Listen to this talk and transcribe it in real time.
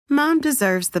Mom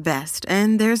deserves the best,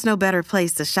 and there's no better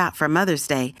place to shop for Mother's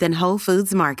Day than Whole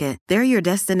Foods Market. They're your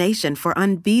destination for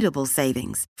unbeatable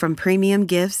savings, from premium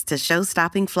gifts to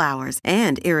show-stopping flowers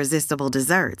and irresistible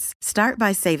desserts. Start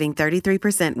by saving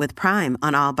 33% with Prime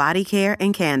on all body care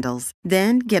and candles.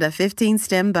 Then get a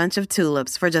 15-stem bunch of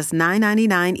tulips for just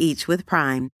 $9.99 each with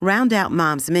Prime. Round out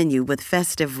Mom's menu with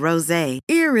festive rosé,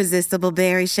 irresistible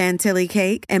berry chantilly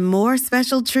cake, and more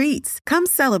special treats. Come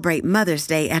celebrate Mother's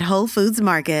Day at Whole Foods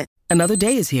Market. Another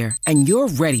day is here, and you're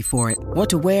ready for it. What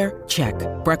to wear? Check.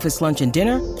 Breakfast, lunch, and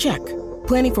dinner? Check.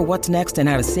 Planning for what's next and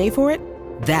how to save for it?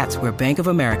 That's where Bank of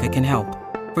America can help.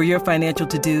 For your financial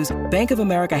to-dos, Bank of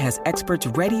America has experts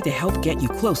ready to help get you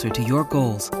closer to your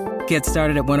goals. Get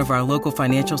started at one of our local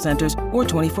financial centers or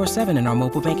 24/7 in our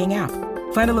mobile banking app.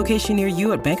 Find a location near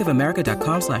you at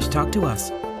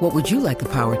bankofamerica.com/talktous. What would you like the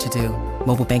power to do?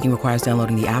 Mobile banking requires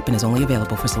downloading the app and is only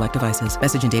available for select devices.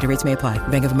 Message and data rates may apply.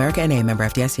 Bank of America N.A., member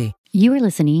FDIC. You are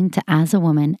listening to As a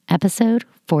Woman, episode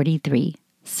 43,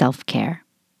 Self-Care.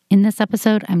 In this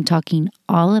episode, I'm talking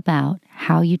all about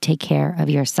how you take care of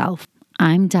yourself.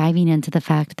 I'm diving into the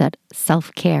fact that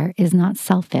self-care is not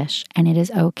selfish and it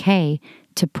is okay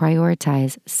to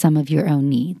prioritize some of your own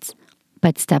needs.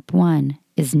 But step one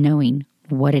is knowing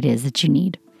what it is that you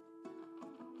need.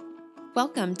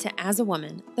 Welcome to As a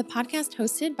Woman, the podcast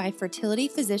hosted by fertility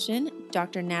physician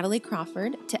Dr. Natalie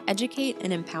Crawford to educate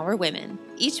and empower women.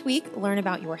 Each week, learn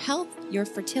about your health, your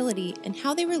fertility, and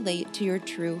how they relate to your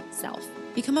true self.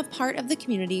 Become a part of the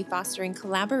community fostering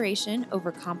collaboration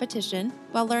over competition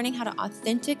while learning how to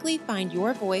authentically find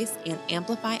your voice and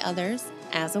amplify others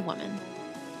as a woman.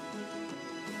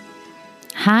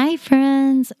 Hi,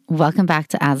 friends. Welcome back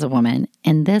to As a Woman.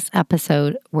 In this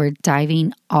episode, we're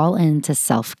diving all into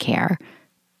self-care.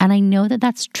 And I know that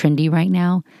that's trendy right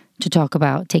now to talk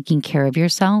about taking care of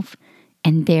yourself,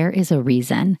 and there is a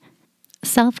reason.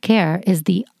 Self-care is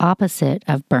the opposite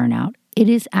of burnout. It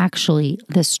is actually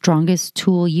the strongest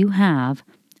tool you have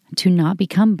to not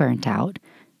become burnt out,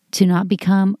 to not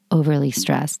become overly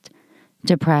stressed,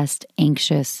 depressed,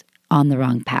 anxious, on the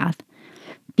wrong path.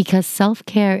 Because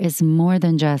self-care is more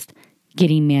than just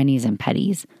getting manis and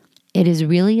petties. It is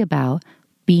really about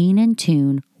being in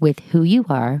tune with who you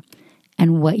are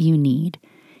and what you need,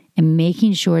 and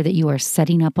making sure that you are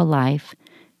setting up a life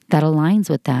that aligns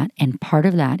with that, and part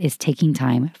of that is taking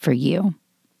time for you.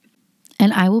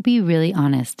 And I will be really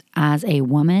honest, as a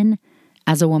woman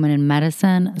in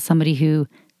medicine, somebody who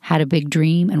had a big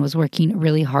dream and was working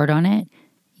really hard on it,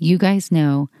 you guys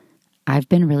know I've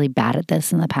been really bad at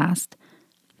this in the past.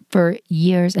 For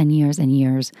years and years and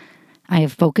years, I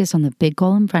have focused on the big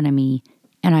goal in front of me,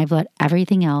 and I've let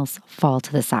everything else fall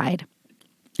to the side,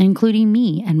 including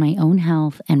me and my own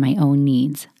health and my own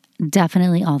needs.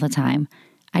 Definitely all the time.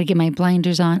 I'd get my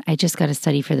blinders on. I just got to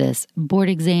study for this board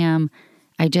exam.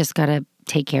 I just got to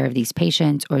take care of these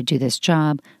patients or do this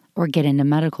job or get into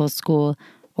medical school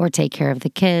or take care of the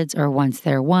kids or once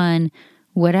they're one.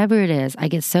 Whatever it is, I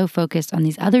get so focused on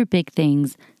these other big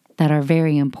things that are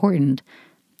very important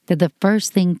that the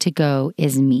first thing to go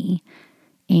is me.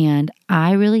 And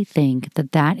I really think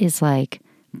that that is like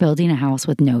building a house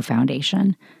with no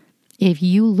foundation. If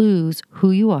you lose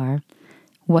who you are,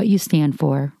 what you stand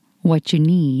for, what you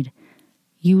need,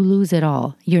 you lose it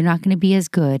all. You're not going to be as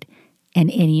good in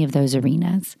any of those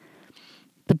arenas.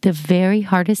 But the very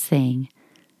hardest thing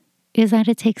is that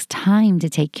it takes time to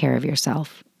take care of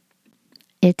yourself.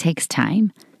 It takes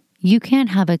time. You can't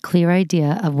have a clear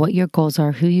idea of what your goals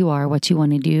are, who you are, what you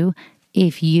want to do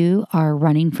if you are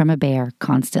running from a bear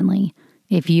constantly.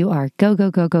 If you are go, go,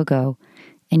 go, go, go,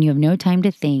 and you have no time to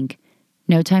think,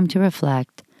 no time to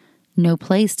reflect, no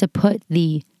place to put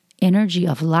the energy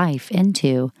of life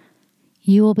into,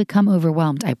 you will become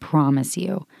overwhelmed, I promise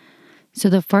you. So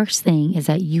the first thing is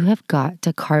that you have got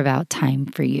to carve out time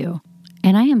for you.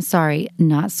 And I am sorry,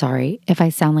 not sorry, if I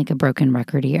sound like a broken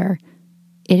record here.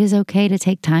 It is okay to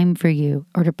take time for you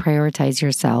or to prioritize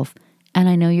yourself. And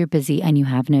I know you're busy and you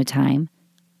have no time,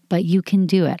 but you can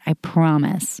do it, I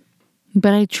promise.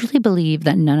 But I truly believe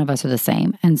that none of us are the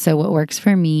same. And so what works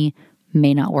for me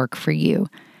may not work for you.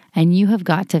 And you have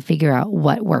got to figure out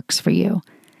what works for you.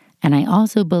 And I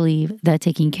also believe that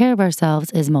taking care of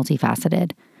ourselves is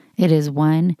multifaceted. It is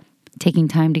 1, taking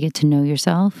time to get to know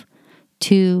yourself.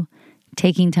 2,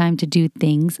 taking time to do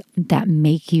things that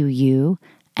make you you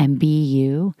and be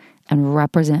you and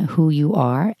represent who you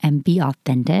are and be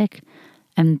authentic.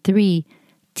 And 3,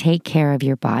 take care of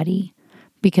your body,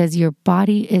 because your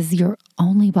body is your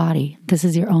only body. This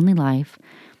is your only life,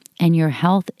 and your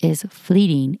health is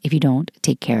fleeting if you don't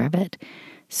take care of it.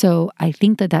 So I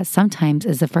think that sometimes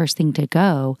is the first thing to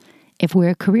go if we're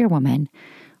a career woman.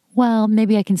 well,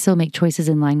 maybe I can still make choices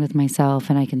in line with myself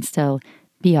and I can still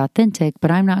be authentic,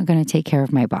 but I'm not going to take care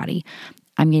of my body.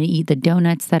 I'm going to eat the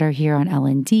donuts that are here on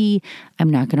L&D. I'm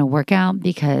not going to work out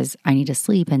because I need to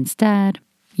sleep instead.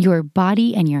 Your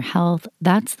body and your health,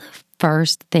 that's the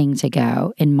first thing to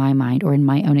go in my mind or in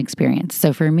my own experience.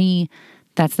 So for me,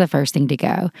 that's the first thing to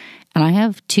go. And I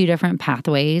have two different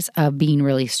pathways of being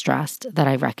really stressed that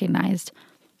I've recognized.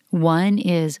 One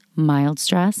is mild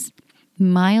stress.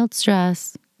 Mild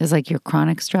stress is like your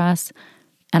chronic stress.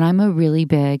 And I'm a really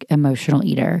big emotional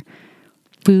eater.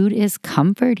 Food is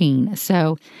comforting.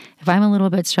 So if I'm a little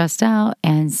bit stressed out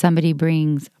and somebody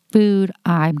brings food,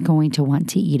 I'm going to want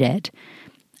to eat it.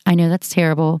 I know that's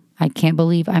terrible. I can't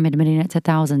believe I'm admitting it to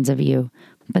thousands of you,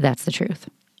 but that's the truth.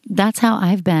 That's how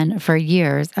I've been for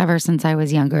years, ever since I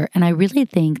was younger. And I really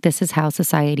think this is how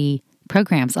society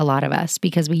programs a lot of us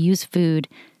because we use food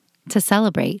to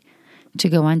celebrate, to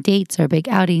go on dates or big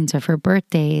outings or for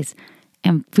birthdays.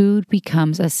 And food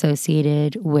becomes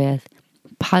associated with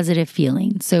positive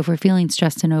feelings. So if we're feeling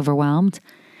stressed and overwhelmed,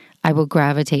 I will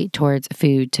gravitate towards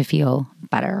food to feel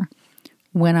better.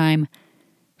 When I'm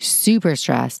super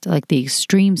stressed, like the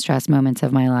extreme stress moments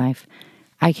of my life,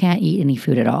 I can't eat any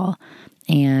food at all.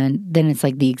 And then it's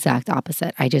like the exact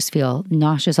opposite. I just feel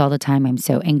nauseous all the time. I'm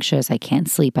so anxious. I can't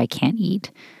sleep. I can't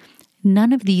eat.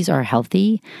 None of these are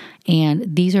healthy.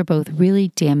 And these are both really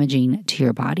damaging to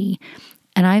your body.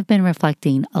 And I've been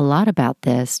reflecting a lot about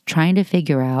this, trying to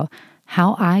figure out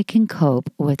how I can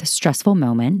cope with stressful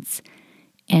moments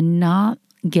and not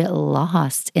get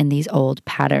lost in these old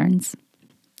patterns.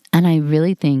 And I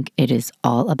really think it is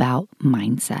all about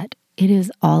mindset. It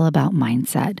is all about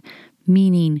mindset,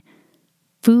 meaning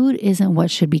food isn't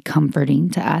what should be comforting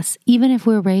to us, even if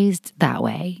we're raised that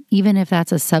way, even if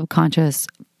that's a subconscious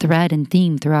thread and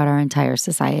theme throughout our entire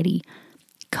society.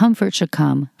 Comfort should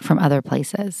come from other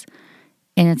places.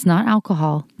 And it's not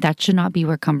alcohol. That should not be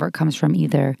where comfort comes from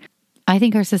either. I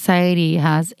think our society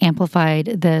has amplified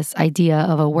this idea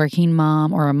of a working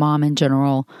mom or a mom in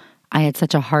general. I had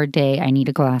such a hard day, I need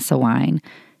a glass of wine.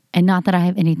 And not that I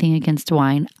have anything against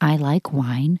wine. I like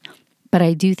wine. But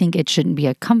I do think it shouldn't be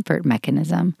a comfort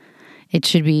mechanism. It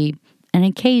should be an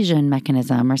occasion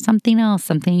mechanism or something else,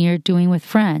 something you're doing with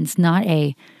friends, not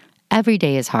a every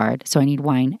day is hard, so I need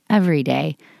wine every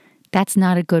day. That's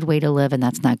not a good way to live and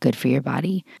that's not good for your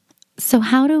body. So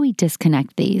how do we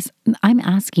disconnect these? I'm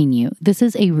asking you. This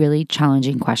is a really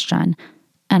challenging question.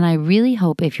 And I really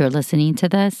hope if you're listening to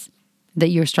this, that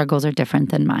your struggles are different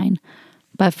than mine.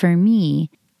 But for me,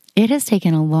 it has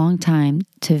taken a long time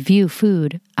to view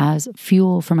food as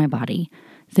fuel for my body,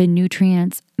 the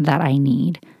nutrients that I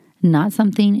need, not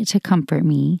something to comfort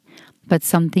me, but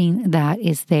something that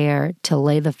is there to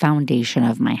lay the foundation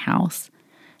of my house.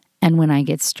 And when I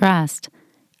get stressed,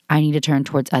 I need to turn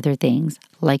towards other things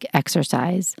like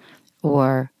exercise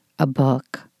or a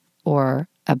book or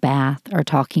a bath or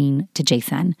talking to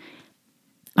Jason.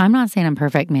 I'm not saying I'm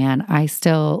perfect, man. I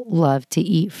still love to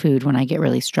eat food when I get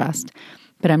really stressed.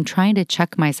 But I'm trying to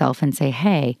check myself and say,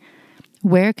 hey,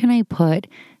 where can I put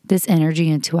this energy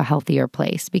into a healthier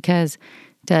place? Because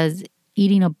does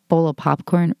eating a bowl of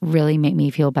popcorn really make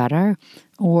me feel better?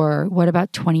 Or what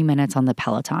about 20 minutes on the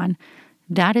Peloton?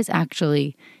 That is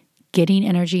actually getting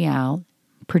energy out,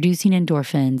 producing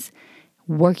endorphins,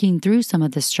 working through some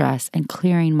of the stress and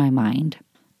clearing my mind.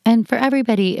 And for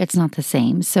everybody, it's not the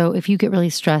same. So if you get really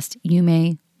stressed, you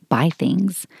may buy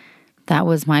things. That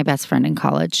was my best friend in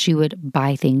college. She would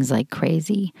buy things like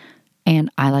crazy. And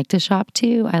I like to shop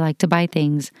too. I like to buy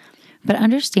things. But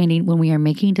understanding when we are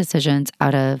making decisions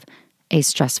out of a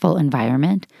stressful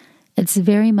environment, it's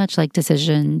very much like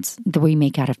decisions that we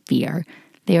make out of fear.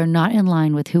 They are not in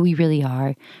line with who we really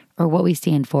are or what we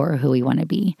stand for or who we want to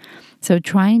be. So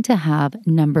trying to have,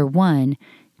 number one,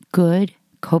 good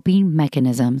coping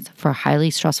mechanisms for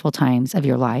highly stressful times of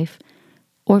your life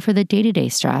or for the day-to-day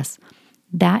stress,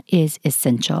 that is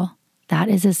essential. That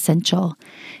is essential.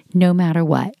 No matter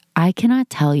what, I cannot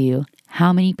tell you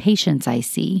how many patients I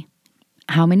see,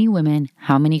 how many women,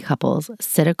 how many couples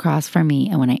sit across from me,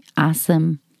 and when I ask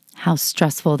them how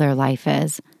stressful their life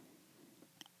is,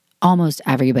 almost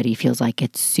everybody feels like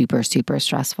it's super, super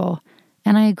stressful.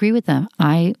 And I agree with them.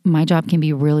 My job can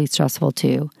be really stressful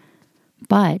too.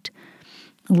 But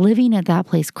living at that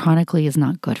place chronically is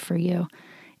not good for you.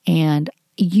 And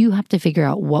you have to figure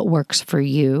out what works for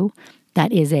you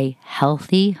that is a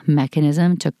healthy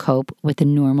mechanism to cope with the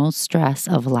normal stress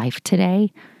of life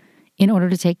today in order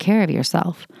to take care of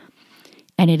yourself.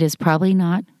 And it is probably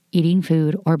not eating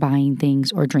food or buying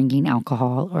things or drinking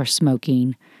alcohol or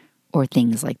smoking or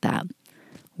things like that.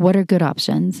 What are good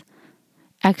options?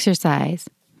 Exercise,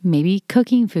 maybe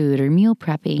cooking food or meal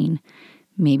prepping,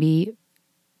 maybe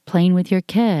playing with your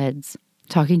kids,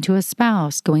 talking to a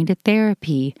spouse, going to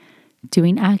therapy,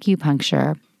 doing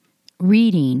acupuncture,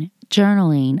 reading,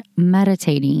 journaling,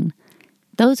 meditating.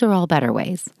 Those are all better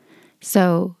ways.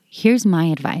 So here's my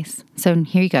advice. So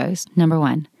here goes. Number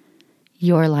 1,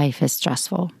 your life is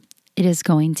stressful. It is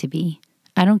going to be.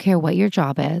 I don't care what your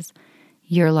job is.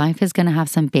 Your life is going to have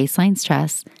some baseline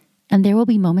stress, and there will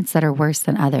be moments that are worse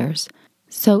than others.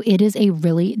 So it is a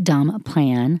really dumb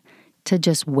plan to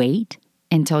just wait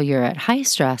until you're at high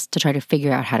stress to try to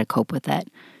figure out how to cope with it,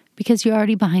 because you're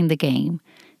already behind the game.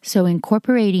 So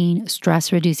incorporating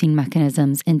stress-reducing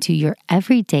mechanisms into your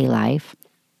everyday life,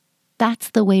 that's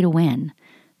the way to win.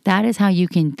 That is how you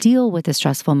can deal with the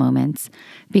stressful moments,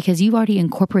 because you've already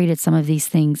incorporated some of these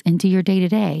things into your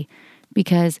day-to-day,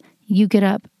 because you get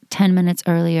up 10 minutes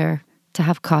earlier to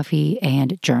have coffee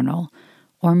and journal.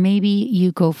 Or maybe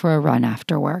you go for a run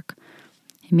after work.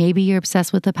 Maybe you're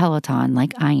obsessed with the Peloton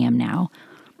like I am now.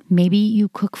 Maybe you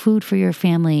cook food for your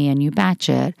family and you batch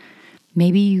it.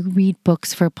 Maybe you read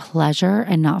books for pleasure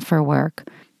and not for work.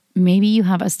 Maybe you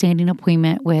have a standing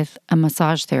appointment with a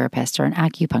massage therapist or an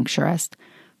acupuncturist.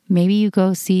 Maybe you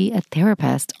go see a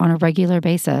therapist on a regular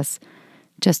basis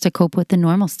just to cope with the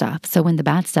normal stuff. So when the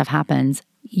bad stuff happens,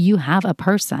 you have a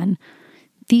person.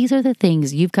 These are the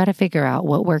things you've got to figure out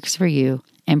what works for you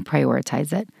and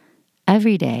prioritize it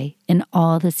every day in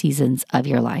all the seasons of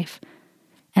your life.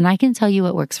 And I can tell you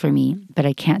what works for me, but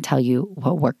I can't tell you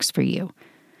what works for you.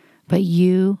 But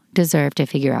you deserve to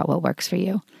figure out what works for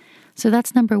you. So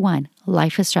that's number 1.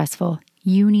 Life is stressful.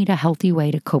 You need a healthy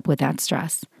way to cope with that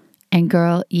stress. And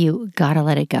girl, you gotta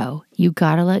let it go. You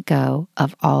gotta let go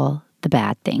of all the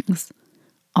bad things,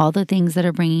 all the things that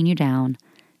are bringing you down,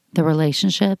 the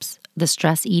relationships, the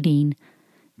stress eating,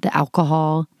 the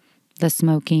alcohol, the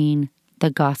smoking, the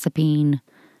gossiping.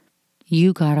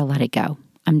 You gotta let it go.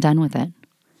 I'm done with it.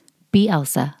 Be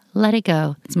Elsa. Let it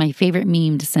go. It's my favorite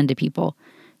meme to send to people.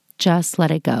 Just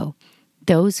let it go.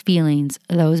 Those feelings,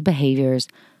 those behaviors,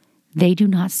 they do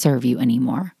not serve you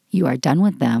anymore. You are done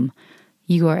with them.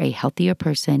 You are a healthier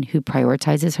person who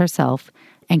prioritizes herself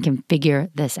and can figure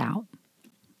this out.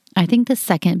 I think the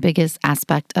second biggest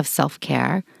aspect of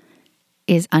self-care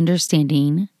is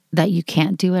understanding that you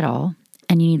can't do it all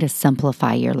and you need to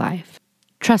simplify your life.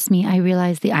 Trust me, I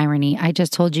realize the irony. I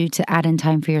just told you to add in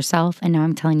time for yourself, and now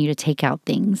I'm telling you to take out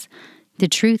things. The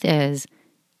truth is,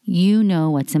 you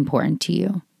know what's important to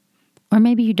you. Or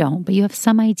maybe you don't, but you have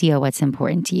some idea what's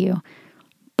important to you.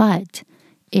 But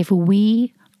if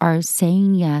we are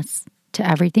saying yes to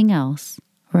everything else,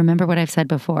 remember what I've said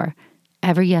before,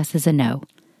 every yes is a no.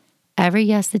 Every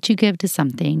yes that you give to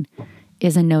something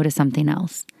is a no to something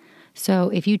else. So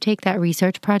if you take that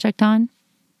research project on,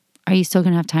 are you still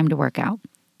going to have time to work out?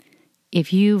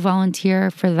 If you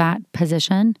volunteer for that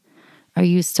position, are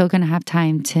you still going to have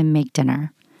time to make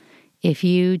dinner? If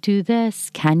you do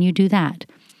this, can you do that?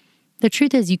 The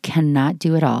truth is you cannot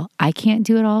do it all. I can't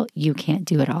do it all. You can't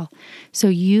do it all. So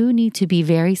you need to be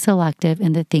very selective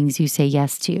in the things you say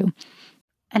yes to.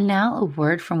 And now a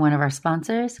word from one of our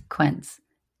sponsors, Quince.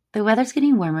 The weather's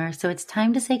getting warmer, so it's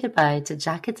time to say goodbye to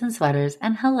jackets and sweaters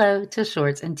and hello to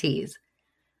shorts and tees.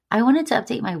 I wanted to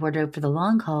update my wardrobe for the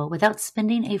long haul without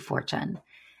spending a fortune.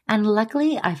 And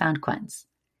luckily, I found Quince.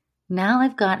 Now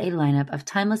I've got a lineup of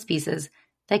timeless pieces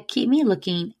that keep me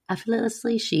looking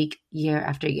effortlessly chic year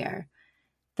after year.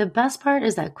 The best part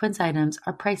is that Quince items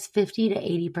are priced 50 to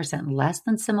 80% less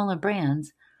than similar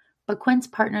brands, but Quince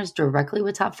partners directly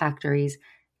with top factories,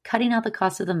 cutting out the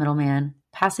cost of the middleman,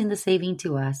 passing the saving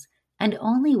to us, and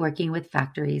only working with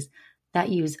factories that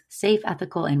use safe,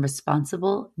 ethical, and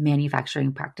responsible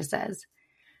manufacturing practices.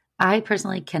 I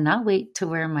personally cannot wait to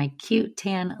wear my cute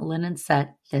tan linen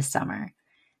set this summer.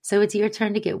 So it's your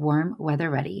turn to get warm weather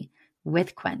ready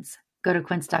with Quince. Go to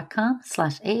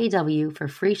quince.com/AAW for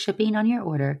free shipping on your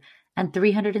order and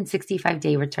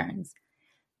 365-day returns.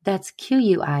 That's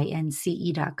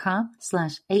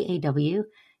QUINCE.com/AAW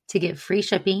to get free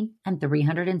shipping and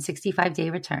 365-day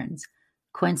returns.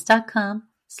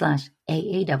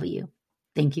 Quince.com/AAW.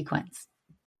 Thank you, Quince.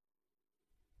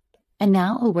 And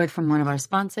now a word from one of our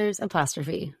sponsors,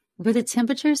 Apostrophe. With the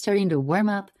temperature starting to warm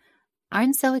up,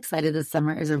 I'm so excited the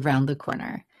summer is around the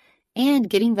corner and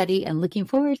getting ready and looking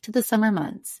forward to the summer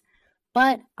months.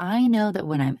 But I know that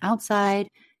when I'm outside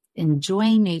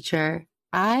enjoying nature,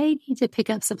 I need to pick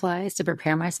up supplies to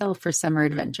prepare myself for summer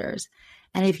adventures.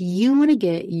 And if you want to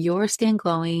get your skin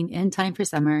glowing in time for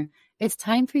summer, it's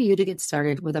time for you to get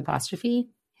started with Apostrophe,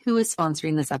 who is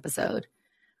sponsoring this episode.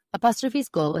 Apostrophe's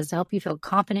goal is to help you feel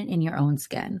confident in your own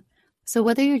skin. So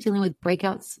whether you're dealing with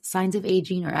breakouts, signs of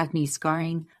aging, or acne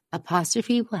scarring,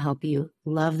 Apostrophe will help you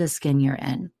love the skin you're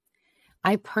in.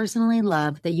 I personally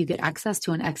love that you get access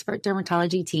to an expert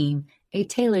dermatology team, a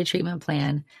tailored treatment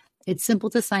plan. It's simple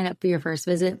to sign up for your first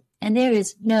visit, and there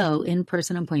is no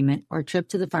in-person appointment or trip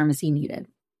to the pharmacy needed.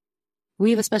 We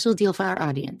have a special deal for our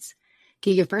audience.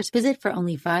 Get your first visit for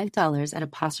only $5 at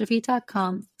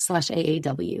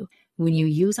apostrophe.com/AAW when you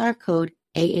use our code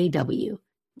AAW.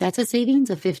 That's a savings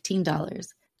of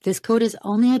 $15. This code is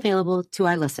only available to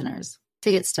our listeners. To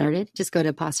get started, just go to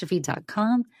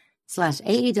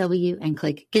apostrophe.com/AAW and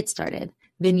click Get Started.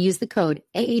 Then use the code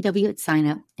AAW at sign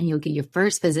up and you'll get your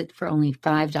first visit for only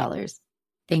 $5.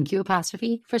 Thank you,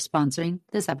 Apostrophe, for sponsoring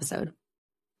this episode.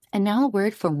 And now a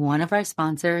word from one of our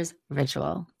sponsors,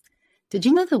 Ritual. Did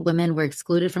you know that women were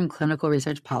excluded from clinical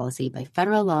research policy by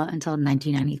federal law until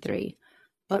 1993?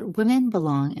 But women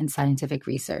belong in scientific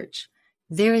research.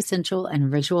 They're essential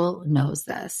and Ritual knows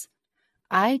this.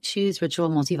 I choose Ritual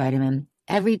multivitamin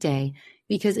every day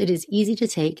because it is easy to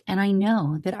take and I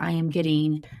know that I am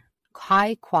getting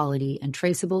high quality and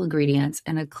traceable ingredients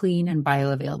in a clean and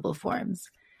bioavailable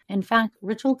forms. In fact,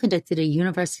 Ritual conducted a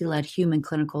university-led human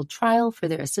clinical trial for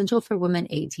their Essential for Women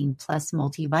 18 Plus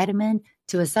multivitamin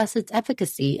to assess its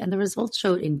efficacy, and the results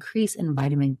showed increase in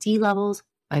vitamin D levels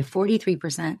by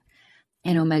 43%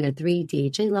 and omega-3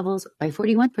 DHA levels by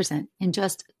 41% in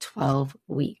just 12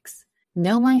 weeks.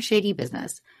 No my shady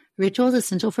business. Ritual's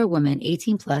Essential for Women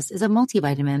 18 Plus is a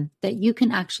multivitamin that you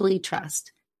can actually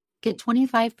trust. Get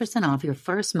 25% off your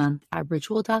first month at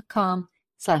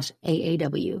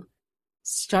ritual.com/AAW.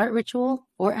 Start Ritual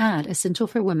or add Essential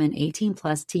for Women 18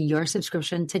 Plus to your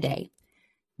subscription today.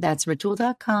 That's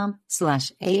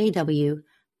ritual.com/AAW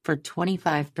for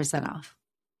 25% off.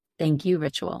 Thank you,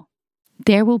 Ritual.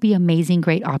 There will be amazing,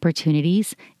 great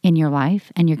opportunities in your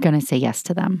life, and you're going to say yes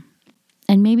to them.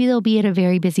 And maybe they'll be at a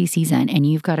very busy season and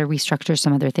you've got to restructure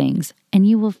some other things, and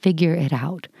you will figure it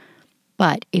out.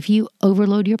 But if you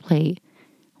overload your plate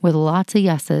with lots of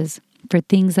yeses for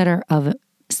things that are of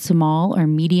small or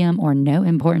medium or no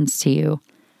importance to you,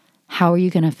 how are you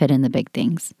going to fit in the big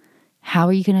things? How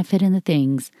are you going to fit in the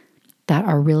things that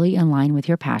are really in line with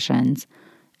your passions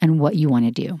and what you want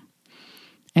to do?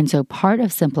 And so part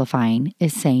of simplifying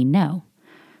is saying no,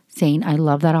 saying, I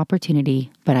love that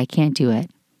opportunity, but I can't do it.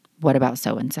 What about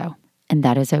so-and-so? And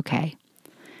that is okay.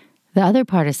 The other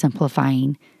part of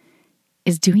simplifying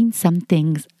is doing some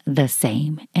things the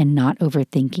same and not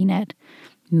overthinking it,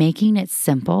 making it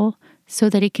simple so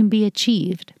that it can be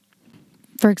achieved.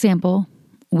 For example,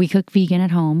 we cook vegan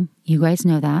at home. You guys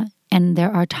know that. And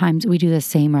there are times we do the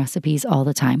same recipes all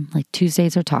the time, like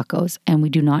Tuesdays or tacos, and we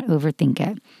do not overthink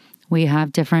it. We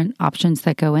have different options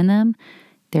that go in them.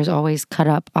 There's always cut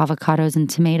up avocados and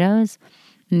tomatoes.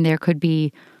 And there could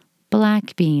be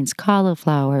black beans,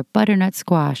 cauliflower, butternut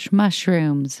squash,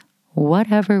 mushrooms,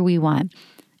 whatever we want.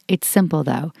 It's simple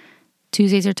though.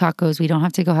 Tuesdays or tacos, we don't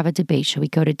have to go have a debate. Should we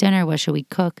go to dinner? What should we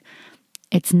cook?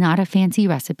 It's not a fancy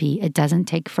recipe. It doesn't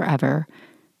take forever.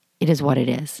 It is what it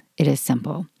is. It is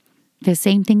simple. The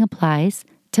same thing applies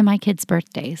to my kids'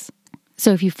 birthdays.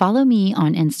 So if you follow me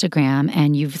on Instagram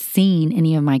and you've seen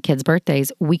any of my kids'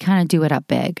 birthdays, we kind of do it up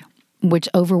big, which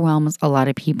overwhelms a lot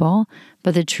of people.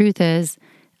 But the truth is,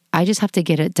 I just have to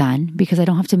get it done because I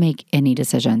don't have to make any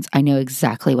decisions. I know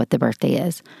exactly what the birthday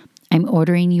is. I'm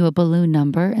ordering you a balloon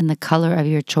number in the color of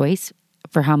your choice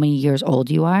for how many years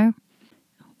old you are.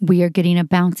 We are getting a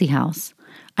bouncy house.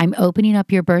 I'm opening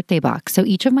up your birthday box. So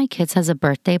each of my kids has a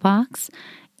birthday box,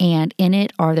 and in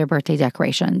it are their birthday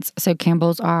decorations. So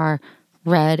Campbell's are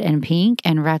red and pink,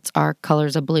 and Rhett's are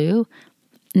colors of blue.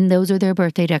 And those are their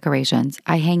birthday decorations.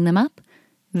 I hang them up.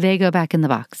 They go back in the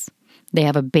box. They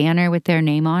have a banner with their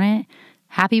name on it.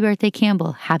 Happy birthday,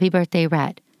 Campbell. Happy birthday,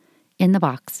 Rhett. In the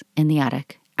box, in the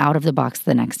attic, out of the box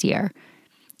the next year.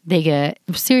 They get,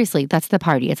 seriously, that's the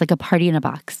party. It's like a party in a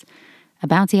box. A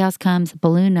bouncy house comes,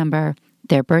 balloon number,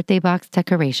 their birthday box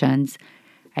decorations.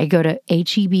 I go to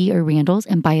H-E-B or Randall's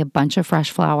and buy a bunch of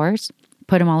fresh flowers,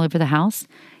 put them all over the house,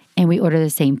 and we order the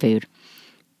same food.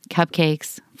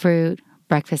 Cupcakes, fruit,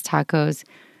 breakfast tacos.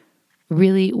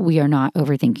 Really, we are not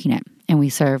overthinking it. And we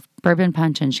serve bourbon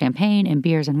punch and champagne and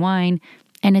beers and wine,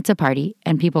 and it's a party,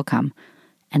 and people come.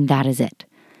 And that is it.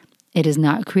 It is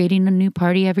not creating a new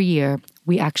party every year.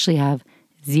 We actually have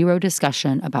zero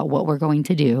discussion about what we're going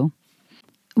to do.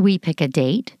 We pick a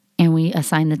date and we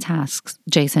assign the tasks.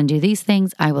 Jason, do these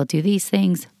things. I will do these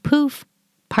things. Poof,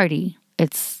 party.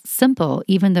 It's simple,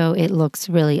 even though it looks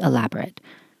really elaborate.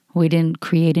 We didn't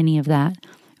create any of that.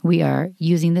 We are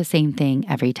using the same thing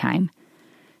every time.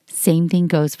 Same thing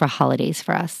goes for holidays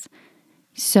for us.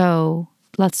 So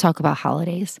let's talk about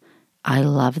holidays. I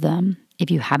love them. If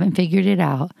you haven't figured it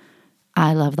out,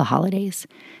 I love the holidays.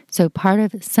 So part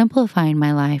of simplifying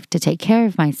my life to take care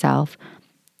of myself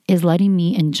is letting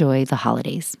me enjoy the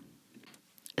holidays.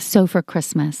 So for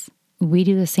Christmas, we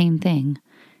do the same thing.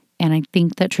 And I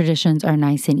think that traditions are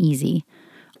nice and easy.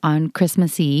 On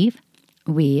Christmas Eve,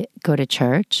 we go to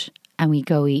church and we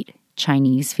go eat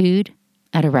Chinese food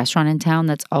at a restaurant in town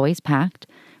that's always packed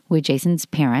with Jason's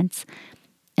parents.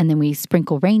 And then we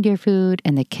sprinkle reindeer food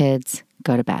and the kids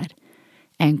go to bed.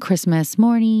 And Christmas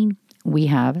morning, we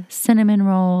have cinnamon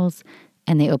rolls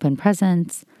and they open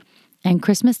presents. And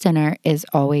Christmas dinner is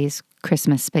always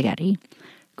Christmas spaghetti.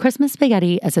 Christmas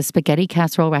spaghetti is a spaghetti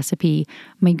casserole recipe.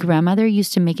 My grandmother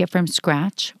used to make it from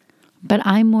scratch, but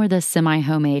I'm more the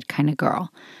semi-homemade kind of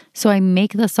girl. So I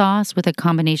make the sauce with a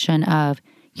combination of,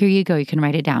 here you go, you can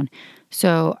write it down.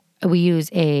 So we use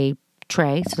a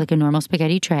tray, so like a normal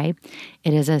spaghetti tray.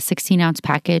 It is a 16-ounce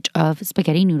package of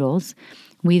spaghetti noodles.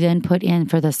 We then put in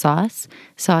for the sauce,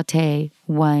 saute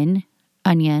 1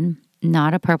 onion,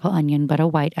 not a purple onion, but a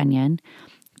white onion.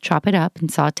 Chop it up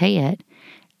and saute it.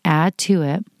 Add to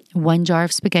it 1 jar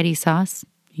of spaghetti sauce,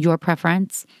 your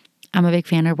preference. I'm a big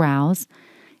fan of Rao's.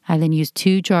 I then use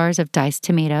 2 jars of diced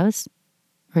tomatoes,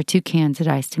 or 2 cans of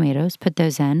diced tomatoes. Put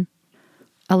those in.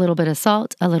 A little bit of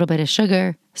salt, a little bit of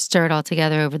sugar. Stir it all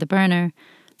together over the burner.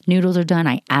 Noodles are done.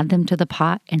 I add them to the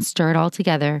pot and stir it all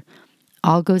together.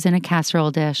 All goes in a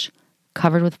casserole dish,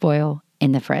 covered with foil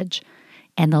in the fridge.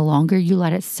 And the longer you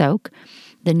let it soak,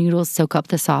 the noodles soak up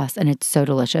the sauce and it's so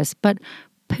delicious. But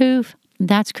poof,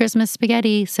 that's Christmas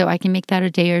spaghetti. So I can make that a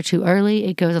day or two early.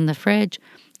 It goes on the fridge.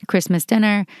 Christmas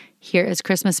dinner. Here is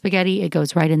Christmas spaghetti. It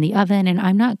goes right in the oven. And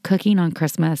I'm not cooking on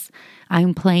Christmas.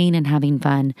 I'm playing and having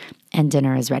fun and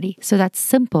dinner is ready. So that's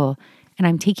simple. And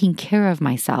I'm taking care of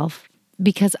myself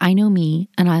because I know me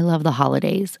and I love the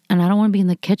holidays. And I don't want to be in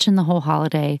the kitchen the whole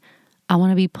holiday. I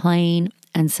want to be playing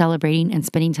and celebrating and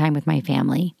spending time with my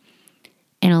family.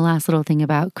 And a last little thing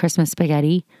about Christmas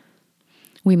spaghetti.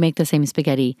 We make the same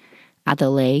spaghetti at the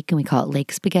lake and we call it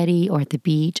lake spaghetti, or at the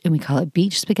beach and we call it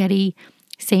beach spaghetti.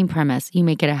 Same premise. You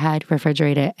make it ahead,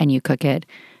 refrigerate it, and you cook it.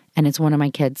 And it's one of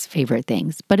my kids' favorite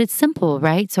things. But it's simple,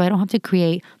 right? So I don't have to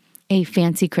create a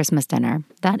fancy Christmas dinner.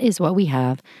 That is what we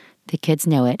have. The kids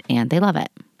know it and they love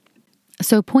it.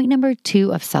 So point number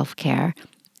 2 of self-care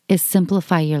is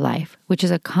simplify your life, which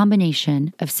is a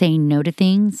combination of saying no to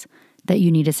things that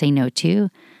you need to say no to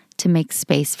make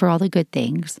space for all the good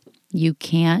things. You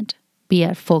can't be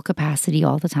at full capacity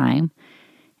all the time.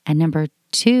 And number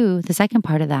 2, the second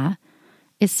part of that,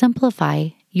 is simplify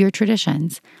your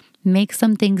traditions. Make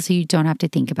some things so you don't have to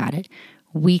think about it.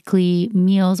 Weekly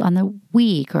meals on the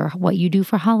week, or what you do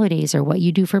for holidays, or what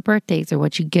you do for birthdays, or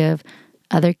what you give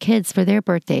other kids for their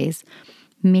birthdays.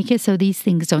 Make it so these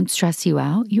things don't stress you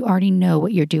out. You already know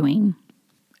what you're doing.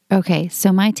 Okay,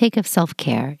 so my take of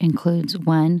self-care includes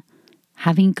 1,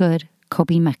 having good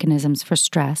coping mechanisms for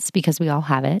stress, because we all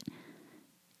have it,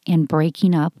 and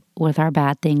breaking up with our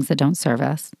bad things that don't serve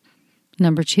us.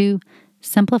 Number 2,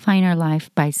 simplifying our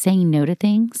life by saying no to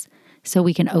things so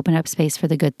we can open up space for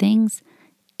the good things,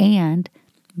 and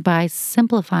by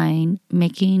simplifying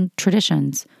making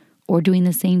traditions or doing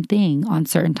the same thing on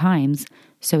certain times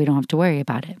so we don't have to worry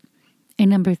about it. And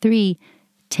number 3,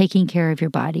 taking care of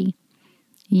your body.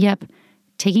 Yep,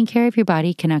 taking care of your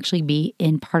body can actually be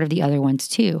in part of the other ones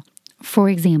too. For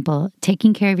example,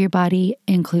 taking care of your body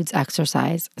includes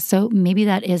exercise, so maybe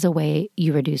that is a way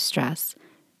you reduce stress.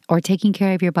 Or taking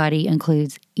care of your body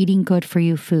includes eating good for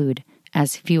you food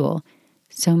as fuel.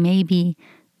 So maybe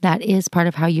that is part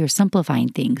of how you're simplifying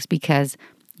things, because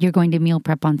you're going to meal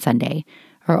prep on Sunday,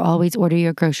 or always order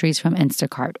your groceries from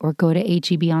Instacart, or go to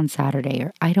H-E-B on Saturday,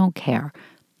 or I don't care.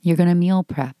 You're going to meal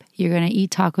prep. You're going to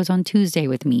eat tacos on Tuesday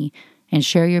with me and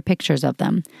share your pictures of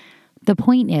them. The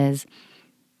point is,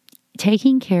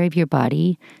 taking care of your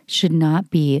body should not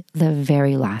be the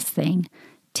very last thing.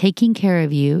 Taking care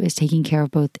of you is taking care of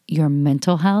both your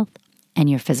mental health and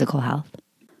your physical health.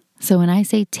 So when I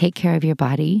say take care of your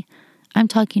body, I'm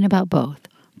talking about both.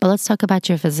 But let's talk about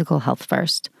your physical health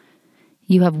first.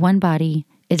 You have one body.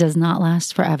 It does not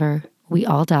last forever. We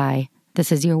all die.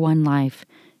 This is your one life.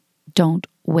 Don't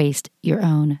waste your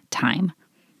own time.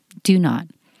 Do not.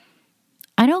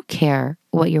 I don't care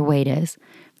what your weight is.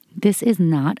 This is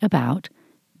not about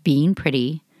being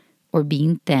pretty or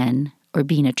being thin or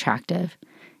being attractive.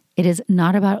 It is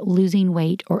not about losing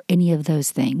weight or any of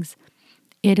those things.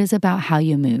 It is about how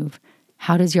you move.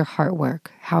 How does your heart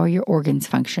work? How are your organs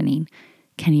functioning?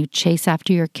 Can you chase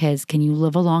after your kids? Can you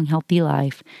live a long, healthy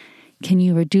life? Can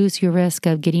you reduce your risk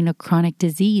of getting a chronic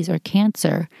disease or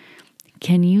cancer?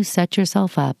 Can you set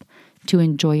yourself up to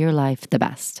enjoy your life the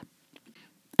best?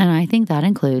 And I think that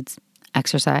includes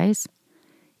exercise,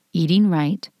 eating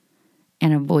right,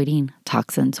 and avoiding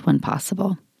toxins when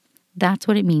possible. That's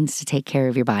what it means to take care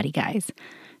of your body, guys.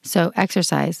 So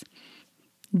exercise,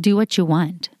 do what you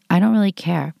want. I don't really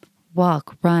care.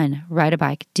 Walk, run, ride a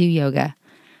bike, do yoga.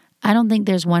 I don't think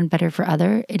there's one better for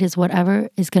other. It is whatever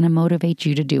is going to motivate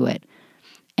you to do it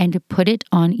and to put it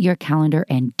on your calendar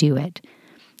and do it.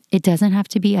 It doesn't have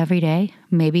to be every day.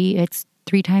 Maybe it's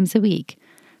 3 times a week.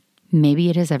 Maybe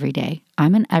it is every day.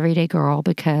 I'm an everyday girl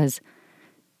because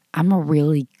I'm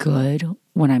really good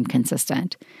when I'm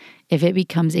consistent. If it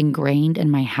becomes ingrained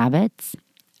in my habits,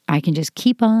 I can just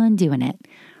keep on doing it.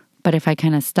 But if I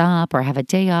kind of stop or have a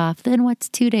day off, then what's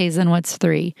 2 days and what's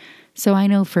 3? So I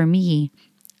know for me,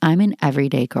 I'm an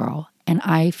everyday girl and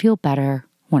I feel better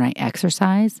when I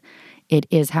exercise. It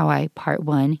is how I, part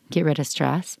 1, get rid of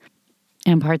stress,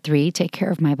 and part 3, take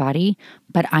care of my body.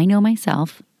 But I know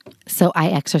myself, so I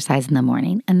exercise in the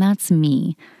morning, and that's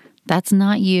me. That's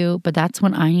not you, but that's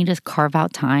when I need to carve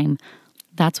out time.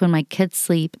 That's when my kids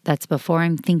sleep. That's before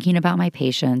I'm thinking about my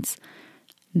patients.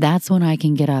 That's when I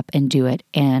can get up and do it.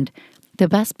 And the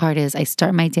best part is I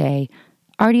start my day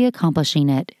already accomplishing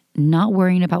it, not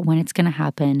worrying about when it's going to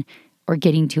happen or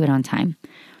getting to it on time.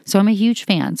 So I'm a huge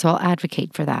fan, so I'll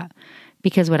advocate for that.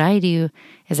 Because what I do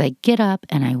is I get up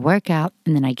and I work out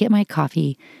and then I get my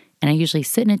coffee and I usually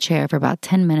sit in a chair for about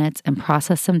 10 minutes and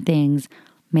process some things.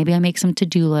 Maybe I make some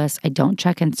to-do lists. I don't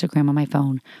check Instagram on my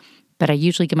phone, but I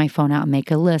usually get my phone out and make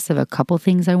a list of a couple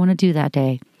things I want to do that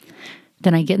day.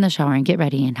 Then I get in the shower and get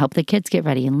ready and help the kids get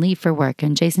ready and leave for work,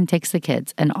 and Jason takes the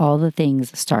kids and all the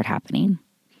things start happening.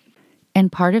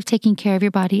 And part of taking care of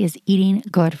your body is eating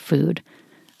good food.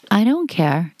 I don't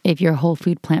care if you're whole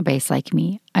food plant-based like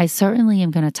me. I certainly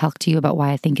am going to talk to you about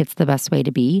why I think it's the best way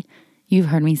to be. You've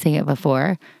heard me say it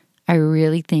before. I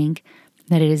really think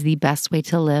that it is the best way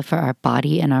to live for our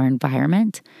body and our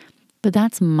environment. But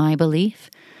that's my belief.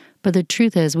 But the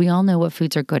truth is, we all know what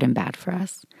foods are good and bad for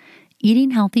us.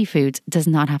 Eating healthy foods does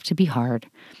not have to be hard.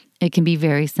 It can be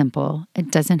very simple. It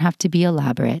doesn't have to be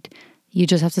elaborate. You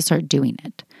just have to start doing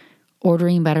it.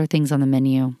 Ordering better things on the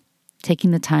menu.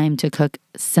 Taking the time to cook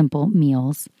simple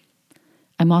meals.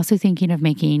 I'm also thinking of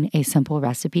making a simple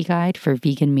recipe guide for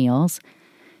vegan meals.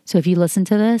 So if you listen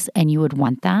to this and you would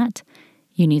want that,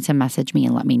 you need to message me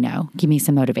and let me know. Give me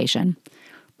some motivation.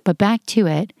 But back to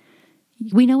it,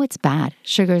 we know it's bad.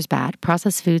 Sugar is bad.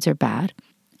 Processed foods are bad.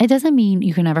 It doesn't mean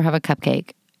you can never have a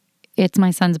cupcake. It's my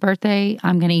son's birthday.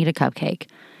 I'm going to eat a cupcake.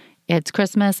 It's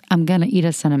Christmas. I'm going to eat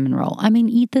a cinnamon roll. I mean,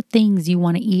 eat the things you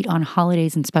want to eat on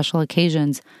holidays and special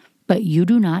occasions, but you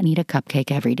do not need a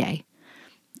cupcake every day.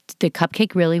 The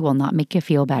cupcake really will not make you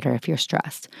feel better if you're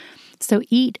stressed. So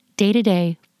eat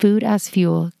day-to-day, food as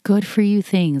fuel, good for you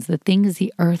things, the things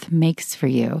the earth makes for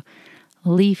you.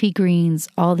 Leafy greens,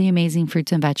 all the amazing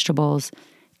fruits and vegetables.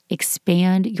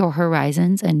 Expand your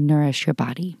horizons and nourish your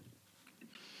body.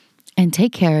 And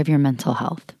take care of your mental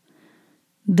health.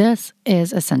 This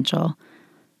is essential.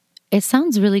 It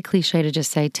sounds really cliche to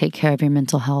just say take care of your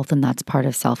mental health and that's part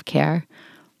of self-care.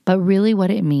 But really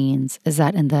what it means is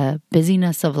that in the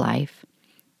busyness of life,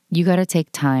 you got to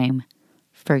take time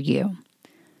for you.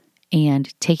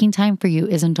 And taking time for you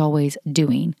isn't always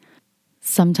doing.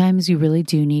 Sometimes you really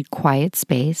do need quiet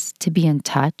space to be in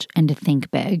touch and to think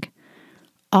big.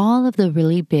 All of the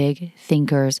really big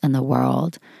thinkers in the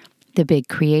world, the big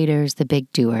creators, the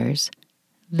big doers,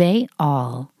 they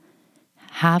all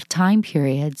have time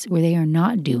periods where they are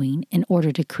not doing in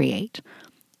order to create,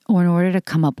 or in order to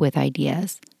come up with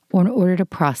ideas, or in order to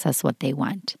process what they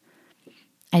want.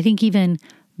 I think even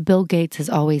Bill Gates has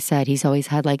always said he's always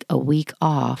had like a week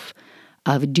off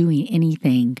of doing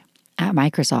anything at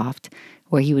Microsoft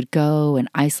where he would go and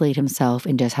isolate himself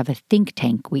and just have a think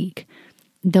tank week.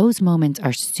 Those moments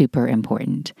are super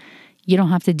important. You don't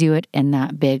have to do it in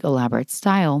that big elaborate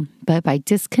style, but by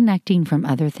disconnecting from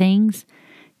other things,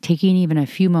 taking even a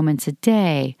few moments a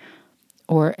day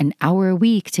or an hour a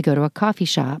week to go to a coffee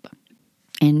shop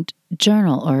and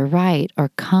journal or write or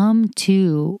come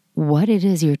to what it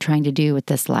is you're trying to do with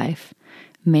this life.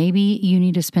 Maybe you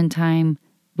need to spend time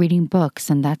reading books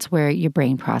and that's where your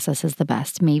brain processes the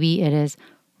best. Maybe it is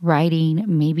writing.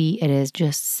 Maybe it is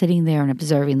just sitting there and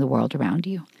observing the world around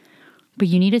you. But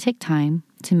you need to take time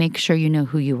to make sure you know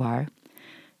who you are,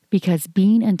 because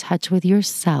being in touch with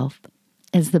yourself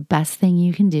is the best thing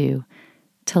you can do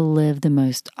to live the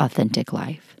most authentic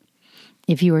life.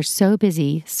 If you are so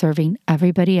busy serving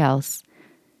everybody else,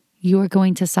 you are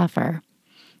going to suffer,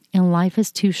 and life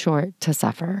is too short to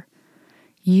suffer.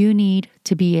 You need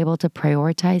to be able to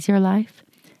prioritize your life,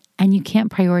 and you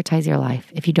can't prioritize your life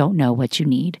if you don't know what you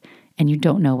need and you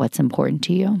don't know what's important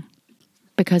to you.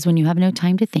 Because when you have no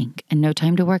time to think and no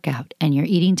time to work out and you're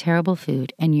eating terrible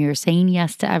food and you're saying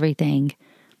yes to everything,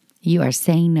 you are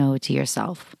saying no to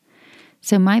yourself.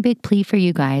 So my big plea for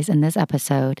you guys in this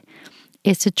episode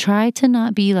is to try to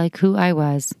not be like who I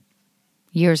was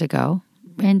years ago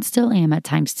and still am at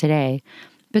times today,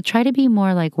 but try to be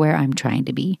more like where I'm trying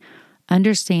to be.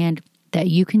 Understand that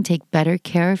you can take better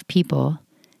care of people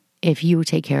if you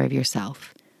take care of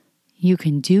yourself. You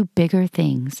can do bigger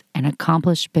things and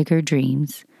accomplish bigger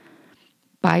dreams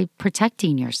by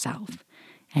protecting yourself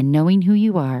and knowing who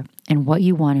you are and what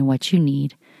you want and what you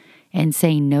need, and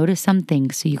saying no to some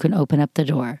things so you can open up the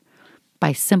door.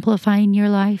 By simplifying your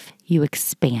life, you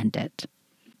expand it.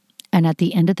 And at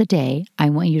the end of the day,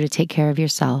 I want you to take care of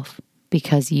yourself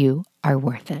because you are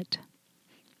worth it.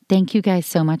 Thank you guys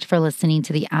so much for listening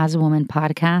to the As a Woman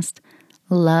podcast.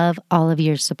 Love all of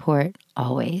your support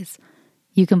always.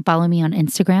 You can follow me on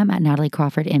Instagram at Natalie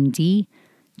Crawford MD.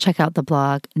 Check out the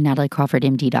blog,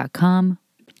 nataliecrawfordmd.com.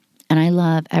 And I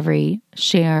love every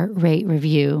share, rate,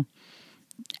 review.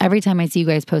 Every time I see you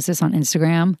guys post this on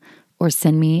Instagram or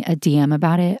send me a DM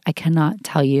about it, I cannot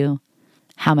tell you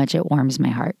how much it warms my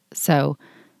heart. So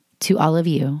to all of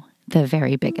you, the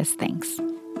very biggest thanks.